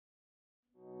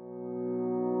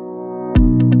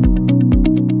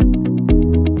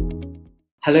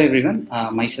Hello everyone,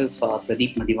 myself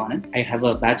Pradeep. I have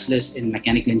a bachelor's in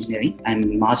mechanical engineering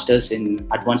and master's in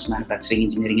advanced manufacturing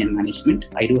engineering and management.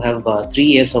 I do have 3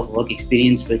 years of work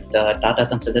experience with Tata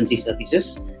Consultancy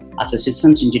Services as a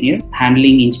systems engineer,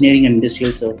 handling engineering and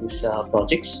industrial service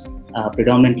projects,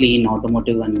 predominantly in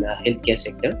automotive and healthcare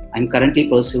sector. I'm currently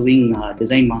pursuing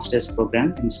design master's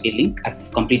program in Skill Lync.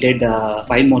 I've completed 5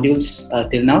 modules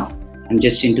till now. I'm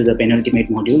just into the penultimate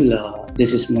module.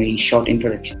 This is my short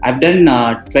introduction. I've done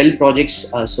 12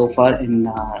 projects so far in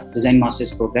Design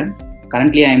Masters program.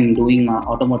 Currently, I'm doing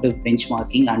automotive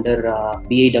benchmarking under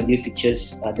BAW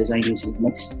fixtures design using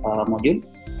next module.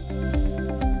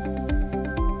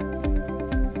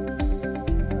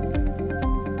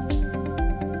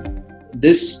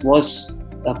 This was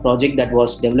a project that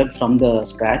was developed from the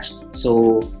scratch.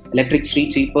 So electric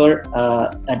street sweeper,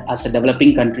 as a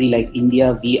developing country like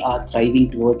India, we are thriving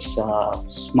towards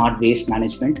smart waste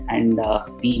management, and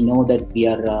we know that we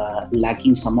are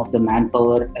lacking some of the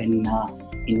manpower in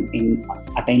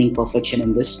attaining perfection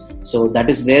in this. So that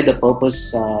is where the purpose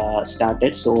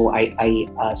started. So I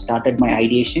started my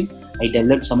ideation. I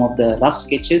developed some of the rough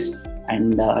sketches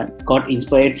and got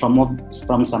inspired from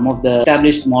some of the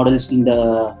established models in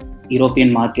the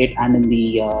European market and in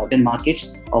the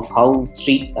markets of how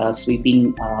street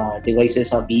sweeping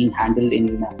devices are being handled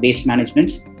in waste management.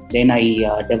 Then I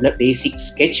developed basic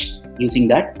sketch using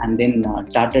that, and then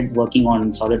started working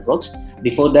on SolidWorks.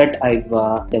 Before that, I've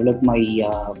developed my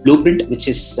blueprint, which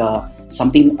is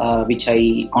something which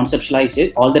I conceptualized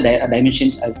it. All the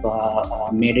dimensions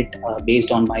I've made it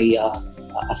based on my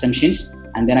assumptions,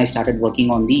 and then I started working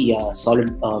on the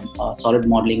solid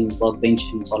modeling workbench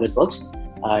in SolidWorks.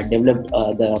 Developed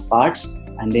the parts,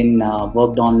 and then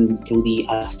worked on through the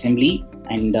assembly,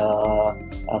 and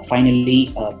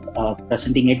finally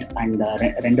presenting it and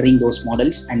rendering those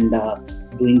models, and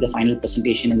doing the final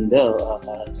presentation in the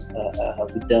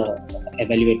with the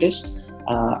evaluators.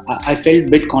 I felt a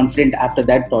bit confident after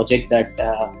that project that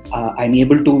I'm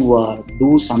able to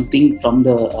do something from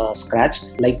the scratch.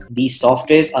 Like, these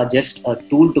softwares are just a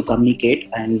tool to communicate,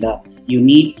 and you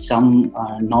need some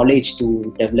knowledge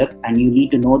to develop, and you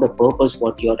need to know the purpose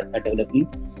what you're developing.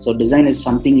 So design is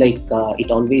something like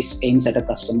it always aims at a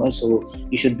customer, so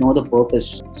you should know the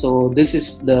purpose. So this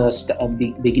is the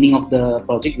beginning of the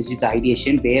project, which is the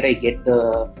ideation, where I get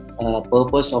the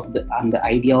purpose of the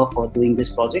idea for doing this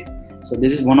project. So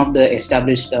this is one of the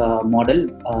established model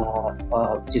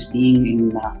which is being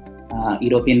in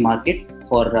European market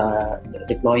for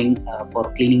deploying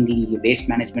for cleaning the waste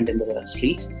management in the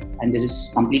streets, and this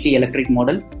is completely electric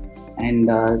model, and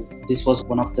this was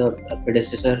one of the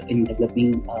predecessor in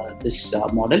developing this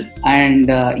model. And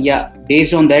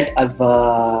based on that, I've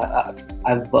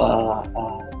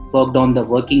worked on the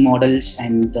working models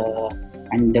and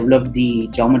developed the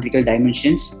geometrical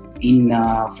dimensions in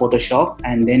Photoshop,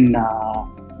 and then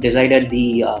decided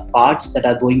the parts that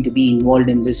are going to be involved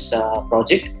in this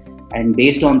project. And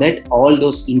based on that, all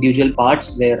those individual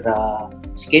parts were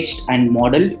sketched and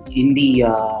modeled in the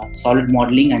solid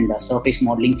modeling and surface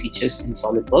modeling features in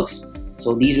SolidWorks.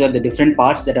 So these were the different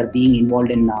parts that are being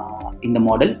involved in the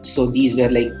model. So these were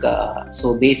like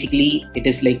so basically it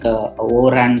is like a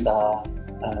overhang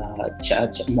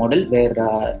model where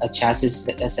a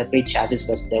separate chassis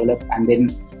was developed, and then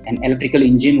an electrical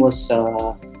engine was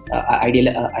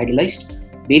idealized.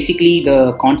 Basically,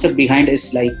 the concept behind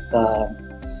is like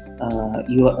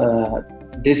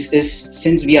this is,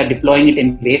 since we are deploying it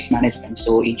in waste management,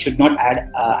 so it should not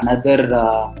add another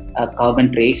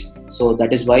carbon trace. So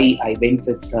that is why I went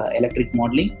with electric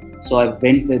modeling. So I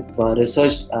went with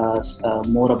researched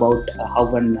more about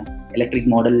how an electric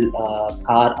model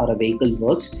car or a vehicle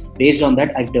works. Based on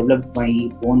that, I've developed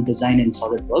my own design in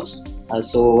SolidWorks.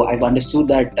 So I've understood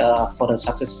that for a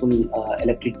successful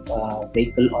electric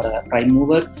vehicle or a prime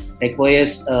mover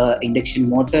requires induction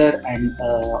motor, and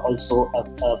also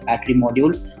a battery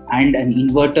module and an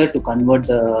inverter to convert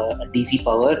the DC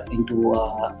power into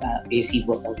AC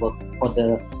work for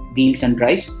the wheels and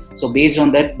drives. So based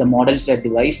on that, the models were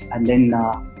devised, and then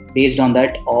based on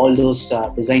that, all those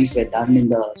designs were done in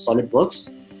the SolidWorks.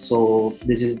 So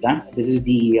this is done. This is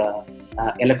the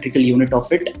electrical unit of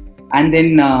it, and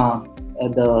then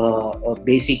the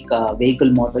basic vehicle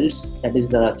models, that is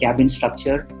the cabin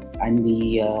structure and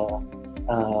the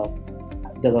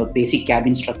basic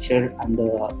cabin structure and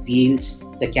the wheels,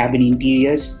 the cabin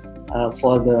interiors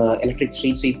for the electric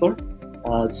street sweeper.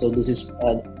 So this is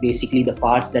basically the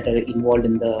parts that are involved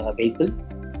in the vehicle.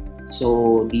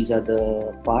 So these are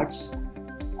the parts.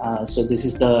 So this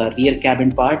is the rear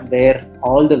cabin part where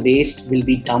all the waste will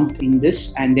be dumped in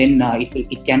this, and then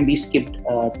it can be skipped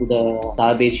to the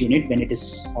garbage unit when it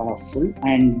is full.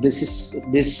 And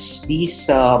these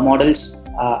models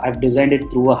I've designed it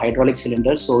through a hydraulic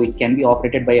cylinder, so it can be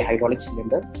operated by a hydraulic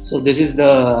cylinder. So this is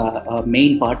the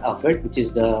main part of it, which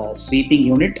is the sweeping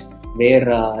unit, where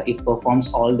it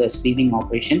performs all the sweeping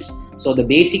operations. So the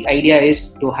basic idea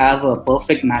is to have a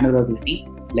perfect maneuverability,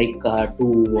 like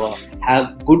to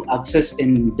have good access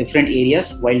in different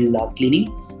areas while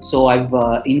cleaning. So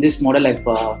in this model I've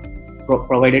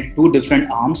provided two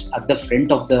different arms at the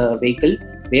front of the vehicle,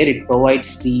 where it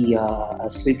provides the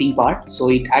sweeping part. So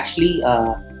it actually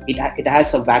it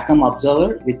has a vacuum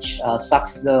absorber which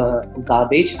sucks the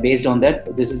garbage. Based on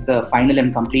that, this is the final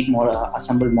and complete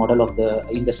assembled model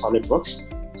in the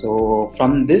SolidWorks. So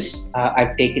from this,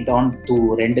 I've taken it on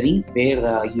to rendering,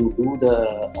 where you do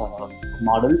the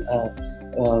model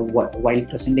while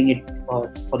presenting it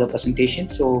for the presentation.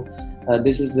 So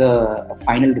this is the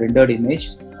final rendered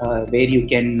image, where you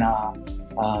can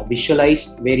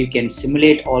visualize, where you can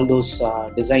simulate all those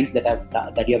designs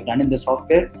that you have done in the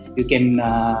software. You can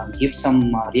give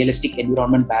some realistic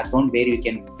environment background, where you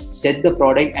can set the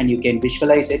product and you can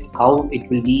visualize it, how it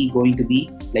will be going to be,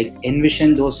 like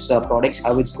envision those products,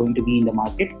 how it's going to be in the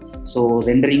market. So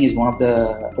rendering is one of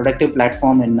the productive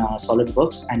platform in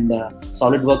SolidWorks, and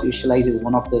SolidWorks Visualize is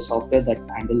one of the software that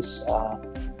handles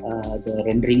the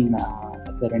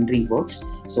rendering works.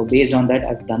 So based on that,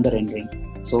 I've done the rendering.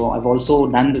 So I've also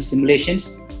done the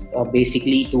simulations,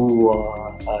 basically to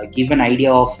give an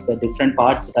idea of the different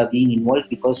parts that are being involved,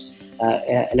 because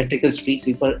electrical street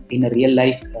sweeper in a real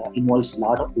life involves a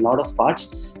lot of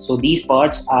parts. So these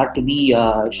parts are to be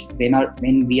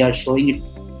when we are showing it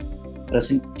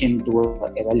presentation to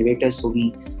evaluators, so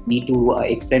we need to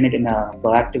explain it in a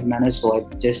proactive manner. So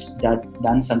I've just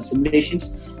done some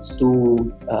simulations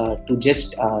to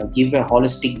just give a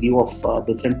holistic view of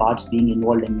different parts being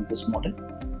involved in this model.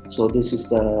 So this is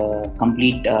the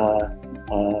complete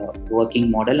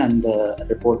working model and the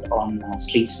report on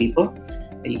street sweeper.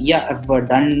 Yeah, I've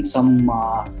done some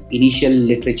initial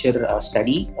literature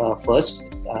study first,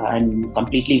 and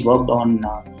completely worked on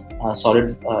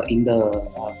solid in the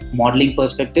modeling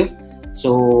perspective.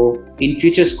 So in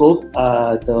future scope,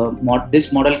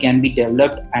 this model can be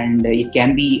developed, and it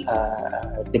can be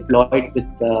deployed with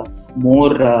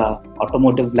more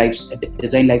automotive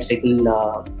design life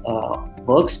cycle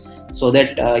works, so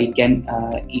that it can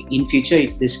in future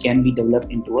this can be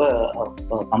developed into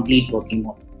a complete working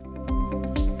model.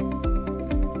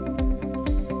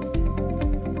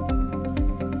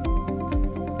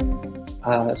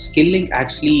 SkillLync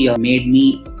actually made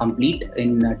me complete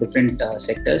in different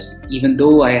sectors. Even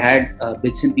though I had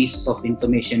bits and pieces of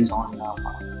information on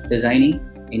designing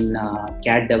in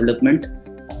CAD development,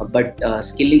 but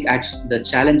SkillLync, the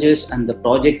challenges and the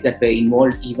projects that were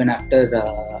involved, even after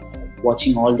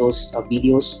watching all those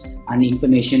videos and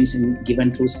informations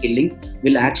given through SkillLync,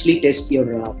 will actually test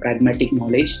your pragmatic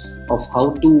knowledge of how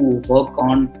to work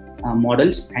on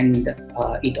models, and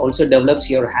it also develops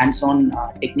your hands-on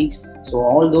techniques. So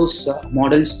all those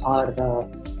models are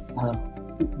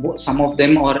some of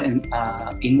them are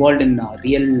involved in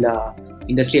real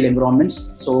industrial environments.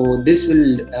 So this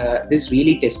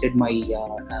really tested my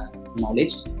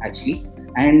knowledge actually,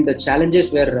 and the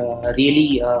challenges were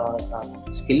really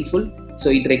skillful.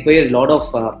 So it requires a lot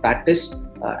of practice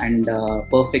and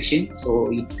perfection.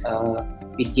 So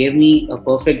it gave me a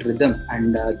perfect rhythm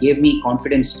and gave me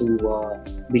confidence to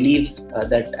believe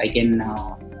that I can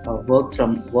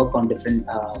work on different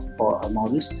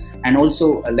models, and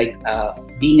also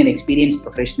being an experienced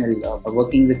professional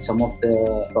working with some of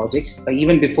the projects.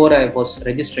 Even before I was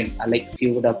registering, if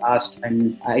you would have asked,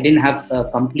 and I didn't have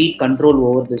complete control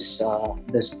over this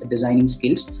designing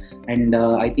skills, and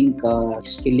I think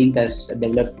SkillLync has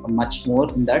developed much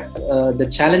more in that. The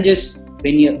challenges,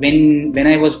 when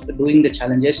I was doing the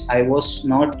challenges, I was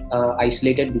not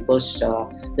isolated, because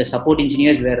the support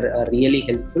engineers were really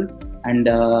helpful, and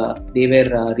they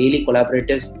were really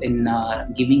collaborative in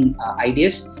giving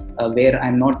ideas where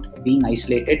I'm not being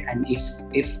isolated. And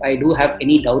if I do have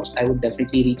any doubts, I would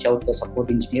definitely reach out to the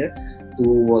support engineer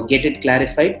to get it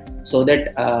clarified, so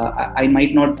that I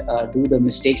might not do the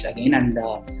mistakes again.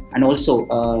 And also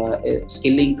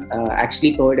SkillLync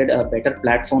actually provided a better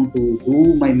platform to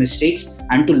do my mistakes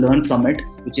and to learn from it,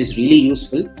 which is really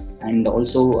useful. And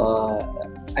also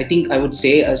I think I would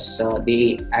say as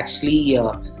they actually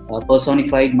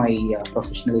personified my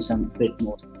professionalism a bit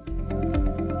more.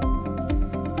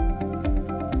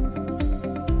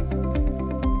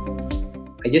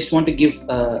 I just want to give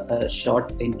a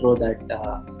short intro that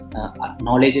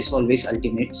knowledge is always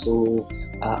ultimate. So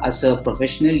as a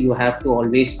professional, you have to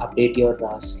always update your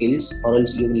skills, or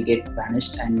else you will get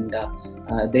vanished. And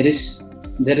there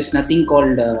is nothing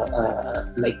called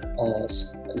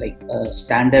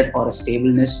standard or a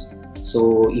stableness.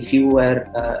 So if you are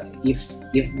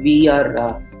if we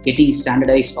are getting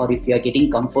standardized, or if we are getting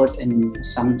comfort in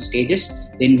some stages,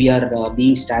 then we are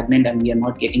being stagnant and we are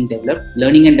not getting developed.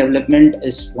 Learning and development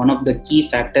is one of the key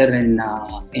factor in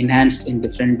enhanced in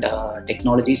different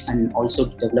technologies, and also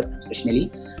to develop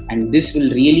professionally. And this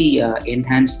will really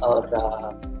enhance our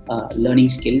learning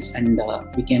skills, and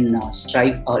we can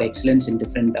strive our excellence in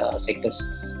different sectors.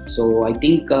 So I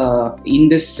think in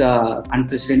this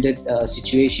unprecedented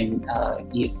situation,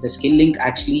 the SkillLync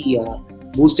actually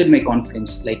boosted my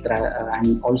confidence.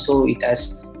 And also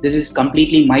this is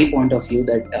completely my point of view,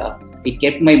 that it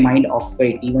kept my mind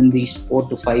occupied even these 4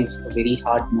 to 5 very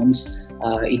hard months.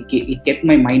 It kept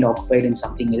my mind occupied in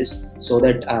something else, so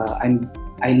that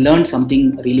I learned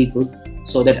something really good,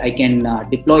 so that I can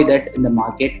deploy that in the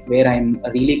market where I'm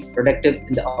really productive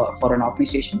for an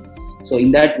organization. So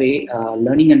in that way,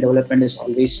 learning and development is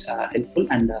always helpful,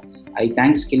 and I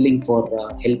thank SkillLync for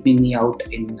helping me out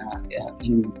in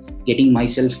getting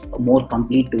myself more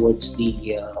complete towards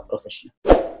the profession.